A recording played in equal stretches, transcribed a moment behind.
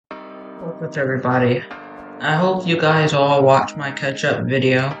What's up, everybody? I hope you guys all watched my catch-up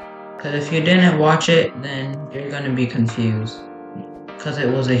video, because if you didn't watch it, then you're gonna be confused, because it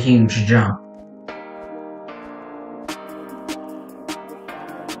was a huge jump.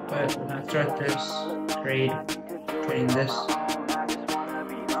 But when I start this trading this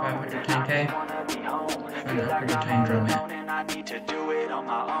 510k, trying to upgrade your time drum man.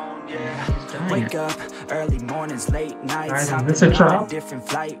 Wake up, early mornings, late nights. Guys, is this a trial? Different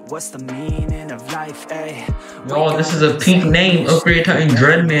flight. What's the meaning of life? Yo, this is a pink name, Upgrade Titan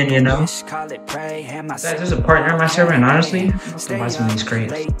Dreadman, you know? Guys, this is a partner on my server, and honestly, I'm gonna buy some of these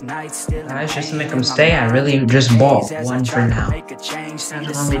crates. Guys, just to make them stay, I really just bought one for now. Guys,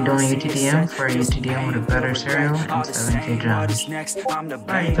 we're gonna be doing UTDM for a UTDM with a better serial and 7k jobs.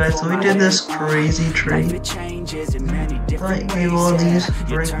 Alright guys, so we did this crazy trade. I gave all these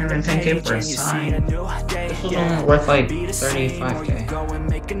breaking and 10k for a sign. This was only worth like 35k.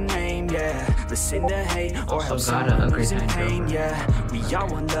 Also got an upgrade time drone. So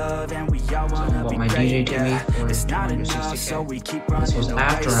I bought my DJ TV for 260k. This was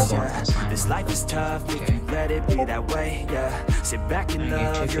after I bought this line. Okay. And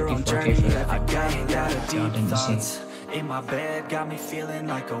I gave 254k for that. Y'all didn't see. In my bed, got me feeling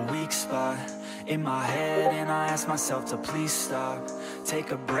like a weak spot in my head, and I ask myself to please stop.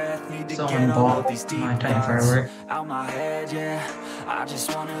 Take a breath, need to get all of these deep thoughts out my head, yeah. I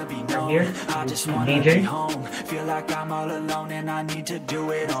just wanna be known, I just wanna be home. Feel like I'm all alone and I need to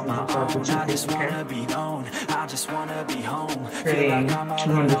do it on my own. I just wanna be known, I just wanna be home. Trading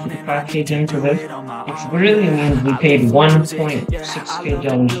 255k gem for this, which really means we paid 1.6k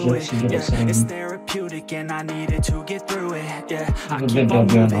gems just to get a sign. And I needed to get through it, yeah. I keep on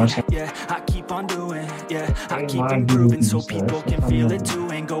doing, yeah. I keep on doing, yeah. I keep improving so people can feel it too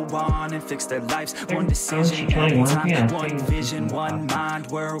and go on and fix their lives. One decision at a time, one vision, one mind.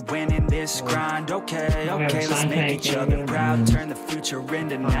 We're winning this grind. Okay, let's make each other proud. Turn the future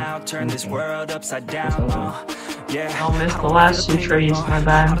into now. Turn this world upside down. Yeah, I'll miss the last two trades, my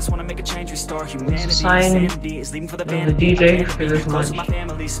bad. This is sign the DJ for this much. My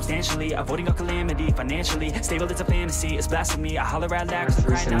family substantially, avoiding a calamity financially. Stable, it's a fantasy, it's blasphemy. I holler out loud,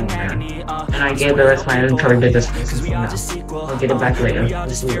 agony. And I gave the rest of my inventory to this person now. I'll get it back later. We'll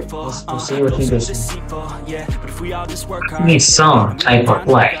see what he does. Give me some type of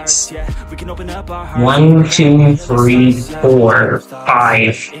flex. 1, 2, 3, 4,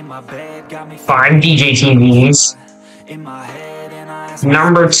 5. 5 DJ TVs.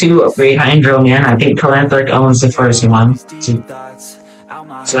 Number 2 upgrade Hydro Man. I think Calanthric owns the first one. So that's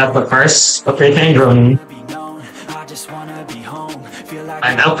the first upgrade Hydro Man.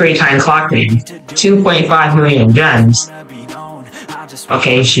 An upgrade time clockman. 2.5 million gems.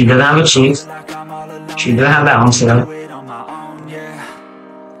 Okay, she doesn't have a chief. She doesn't have that one set up.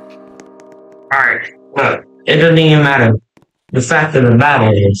 Alright, look, it doesn't even matter. The fact of the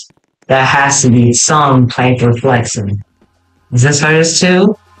matter is, that has to be some type of flexing. Is this hers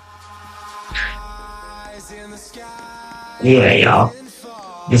too? Yeah, y'all.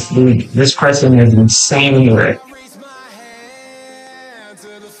 This person is insanely rich.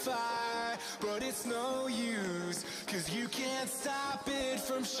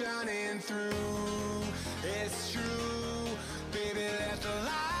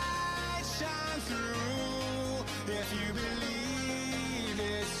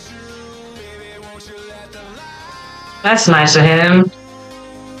 That's nice of him.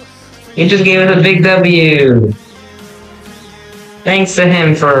 He just gave us a big W. Thanks to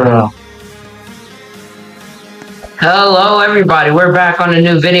him for Hello everybody, we're back on a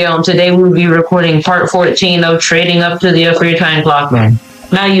new video, and today we'll be recording part 14 of trading up to the upgrade time clockman.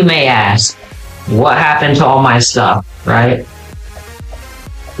 Now you may ask, what happened to all my stuff, right?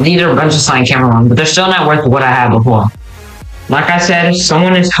 These are a bunch of signed camerawoman, but they're still not worth what I had before. Like I said,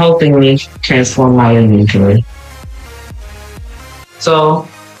 someone is helping me transform my inventory. So,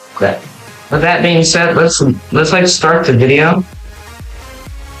 with that being said, let's like start the video.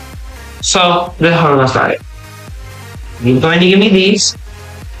 So, this is how we're gonna start it. He's going to give me these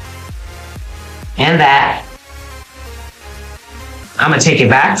and that. I'm gonna take it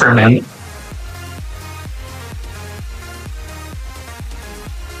back from him.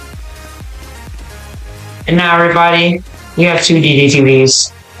 And now, everybody, you have 2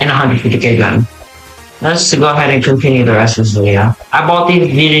 DDTVs and 150k gun. Let's go ahead and continue the rest of this video. I bought these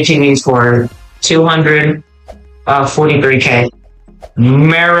DDTVs for 243k.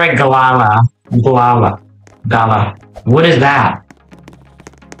 Marigalala. Gala. What is that?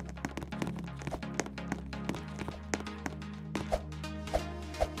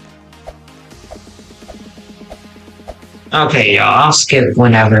 Okay, y'all, I'll skip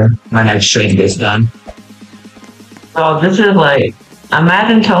whenever my next stream is done. So this is like,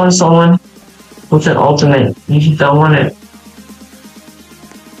 imagine telling someone with an ultimate, you just don't want it.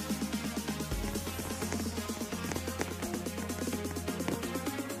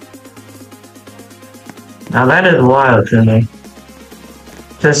 Now that is wild to me.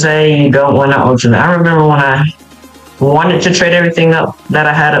 To say you don't want an ultimate. I remember when I wanted to trade everything up that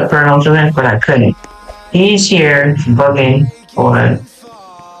I had up for an ultimate, but I couldn't. He's here bugging for,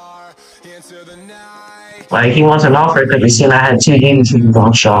 like, he wants an offer because he seen I had 2 demons he can go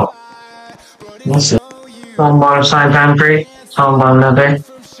and shop. Let's see. Home bottom sign time free. Home bottom another.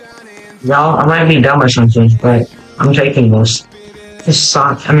 Y'all, I might be dumb or something, but I'm taking this. This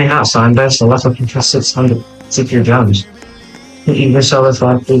sign, I mean not sign, but so that's looking for 600 secure gems. You can sell this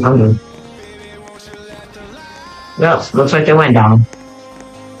for like 300. Yep, looks like they went down.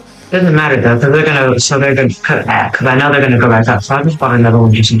 Doesn't matter though, because they're gonna cut back, because I know they're gonna go back up, so I just bought another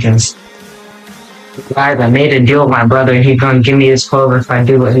one just in case. Guys, I made a deal with my brother, and he's gonna give me his clover if I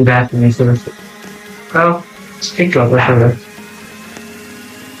do what he's asking me to. Bro, speak up, whatever.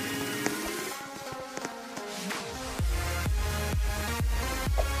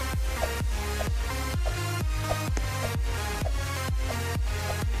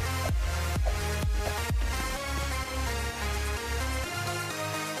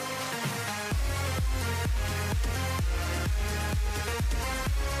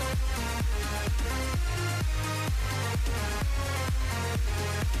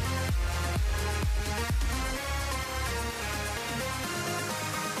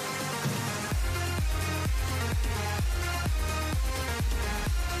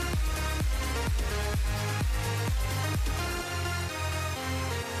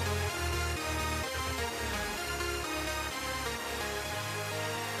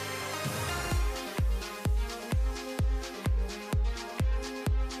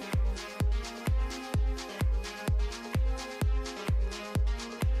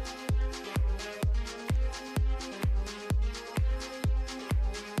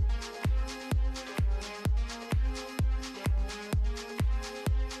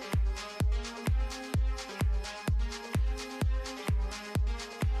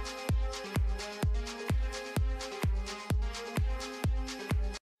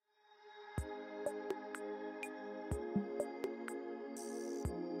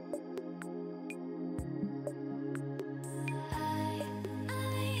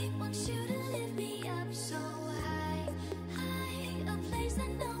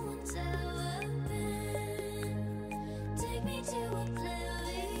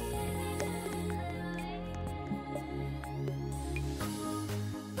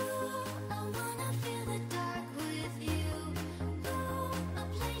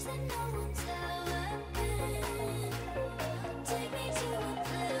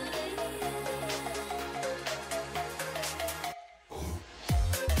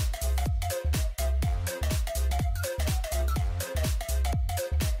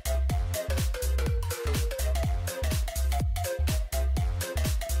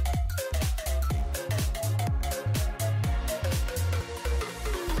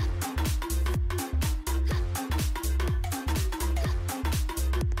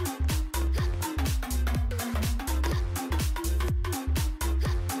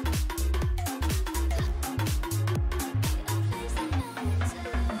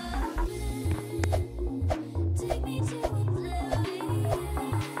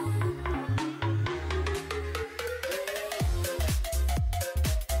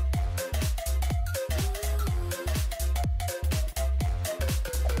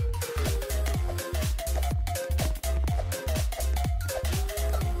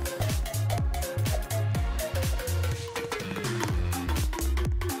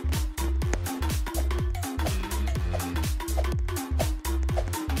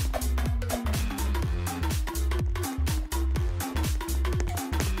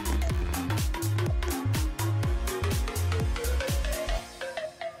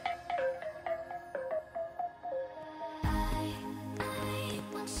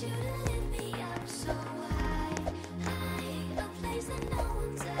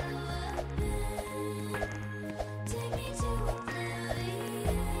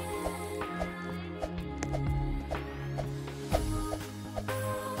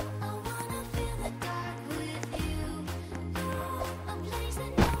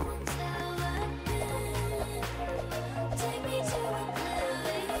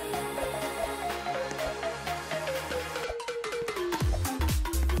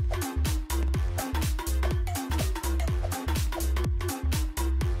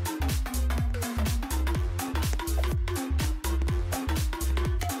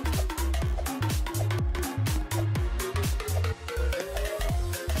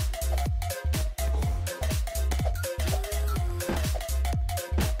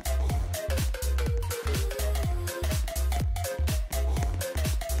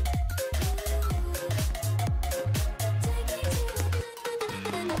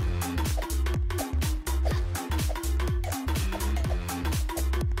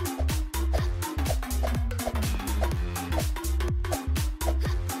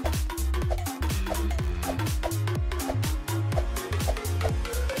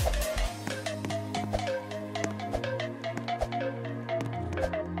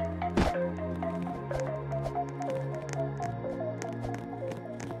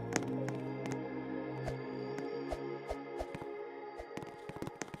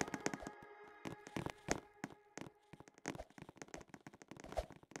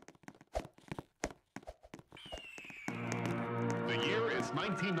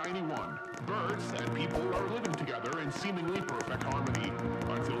 1991. Birds and people are living together in seemingly perfect harmony,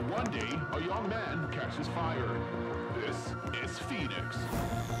 until one day a young man catches fire. This is Phoenix.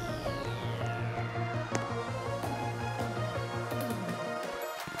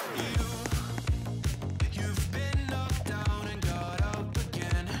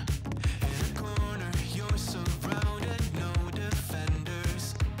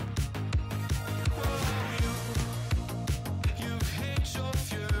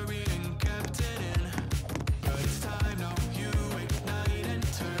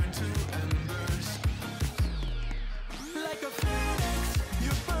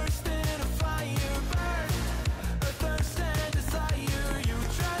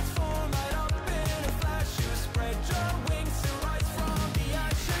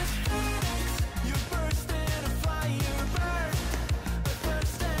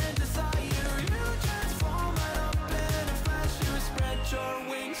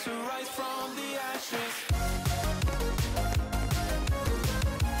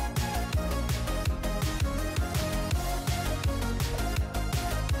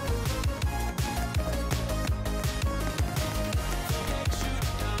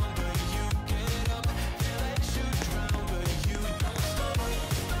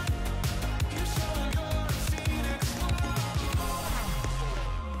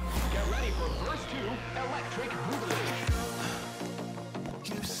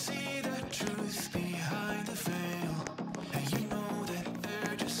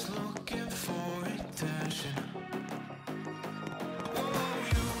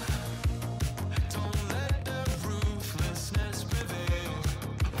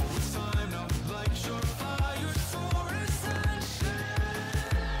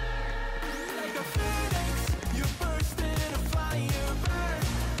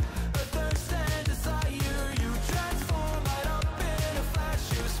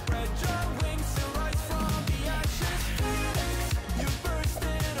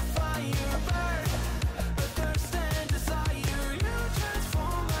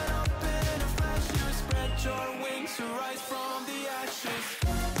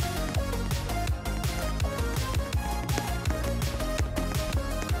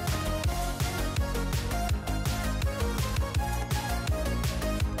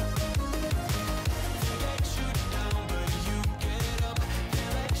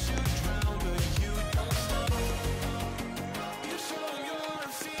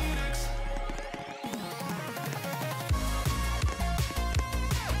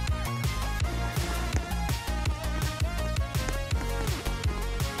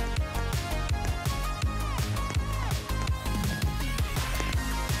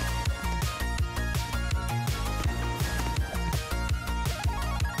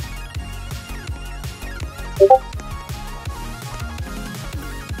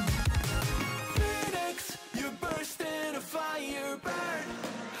 Phoenix, you burst in a fire, burn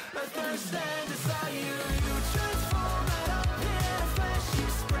a thirst and desire. You transform it up in a flash. You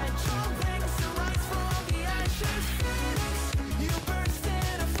spread your wings to rise from the ashes. Phoenix, you burst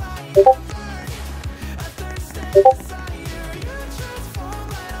in a fire, burn a thirst and desire. You transform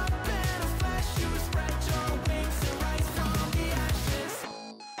it up in a flash. You spread your wings to rise from the